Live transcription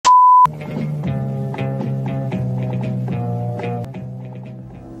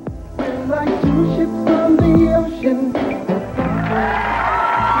Like two ships on the ocean.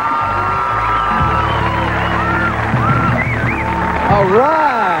 All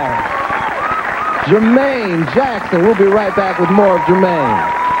right. Jermaine Jackson. We'll be right back with more of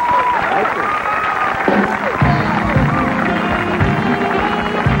Jermaine.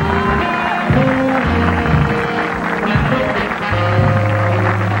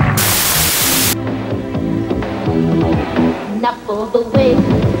 Not for the way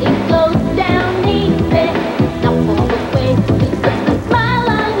it goes down easy. Not for the way you put a smile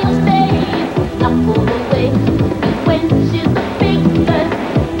on your face. Not for the way you quenches the fingers.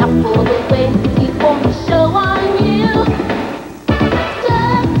 Not for the way you won't show on you.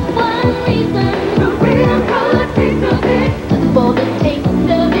 Just one reason, the real good taste of it. Just for the taste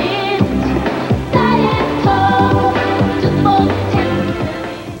of it. Diet Coke, just for the taste of it.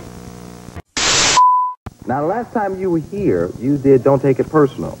 Now, the last time you were here, you did Don't Take It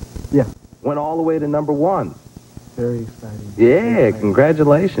Personal. Yeah. Went all the way to #1. Very exciting. Yeah,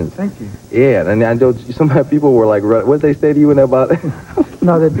 congratulations. Thank you. Yeah, and I know some people were like, what did they say to you about it?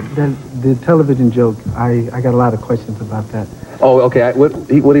 No, the television joke, I got a lot of questions about that. Oh, okay. What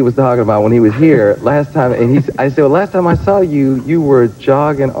he was talking about when he was here last time, and I said, well, last time I saw you, you were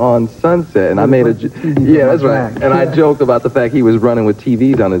jogging on Sunset, and I made yeah, that's right. And I joked about the fact he was running with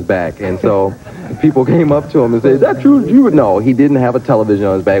TVs on his back, and so people came up to him and said, is that true? You would know. He didn't have a television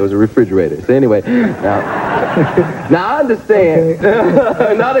on his back. It was a refrigerator. So anyway, now I understand.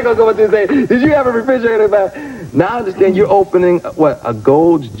 Okay. Now they're going to go up there and say, did you have a refrigerator back? Now I understand you're opening, what, a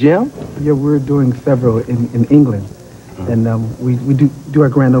Gold's Gym? Yeah, we're doing several in England. And we do our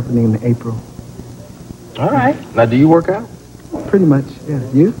grand opening in April. All right. Now, do you work out? Pretty much, yeah.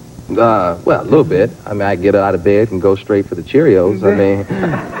 You? Well, a little bit. I mean, I get out of bed and go straight for the Cheerios. I mean,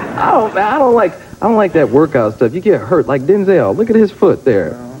 I don't like that workout stuff. You get hurt, like Denzel. Look at his foot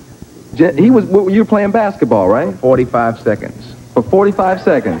there. You were playing basketball, right? 45 seconds. For 45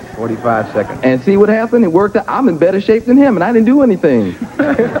 seconds. 45 seconds. And see what happened? It worked out. I'm in better shape than him, and I didn't do anything.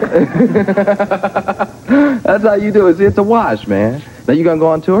 That's how you do it. See, it's a wash, man. Now, you going to go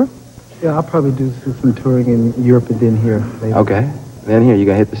on tour? Yeah, I'll probably do some touring in Europe and then here later. Okay. Then here, you're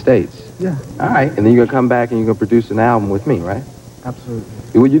going to hit the States. Yeah. All right. And then you're going to come back and you're going to produce an album with me, right?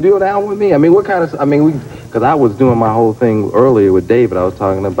 Absolutely. Would you do an album with me? I mean, what kind of... I mean, because I was doing my whole thing earlier with David. I was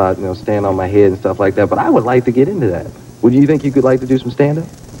talking about, staying on my head and stuff like that. But I would like to get into that. Would you think you could like to do some stand-up?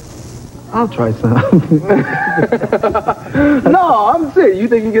 I'll try some. No, I'm serious. You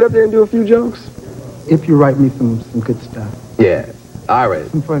think you get up there and do a few jokes? If you write me some good stuff. Yeah. All right.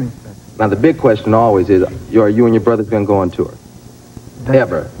 Some funny stuff. Now, the big question always is, are you and your brothers going to go on tour?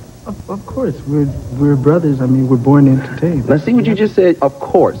 Ever? Of course. We're brothers. I mean, we're born to entertain. Now, see what you just said? Of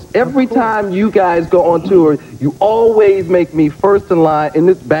course. Every time you guys go on tour, you always make me first in line. And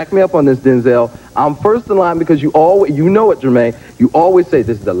this, back me up on this, Denzel. I'm first in line because you know it, Jermaine. You always say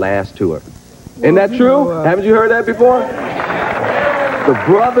this is the last tour. Isn't that true? Haven't you heard that before? The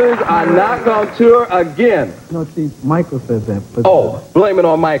brothers are not going to tour again. No, see, Michael says that. But blame it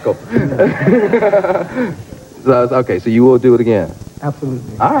on Michael. Okay, so you will do it again.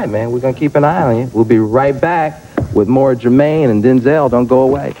 Absolutely. All right, man. We're going to keep an eye on you. We'll be right back with more Jermaine and Denzel. Don't go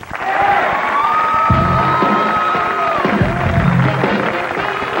away.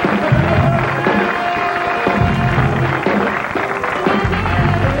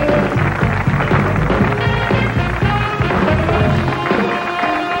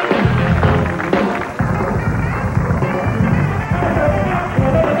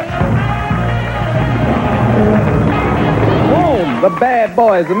 The bad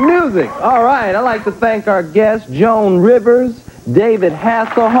boys of music. All right, I'd like to thank our guests, Joan Rivers, David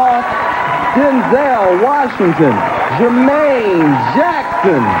Hasselhoff, Denzel Washington, Jermaine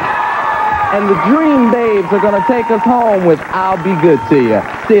Jackson, and the Dream Babes are going to take us home with I'll Be Good to You.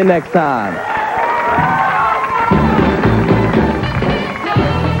 See you next time.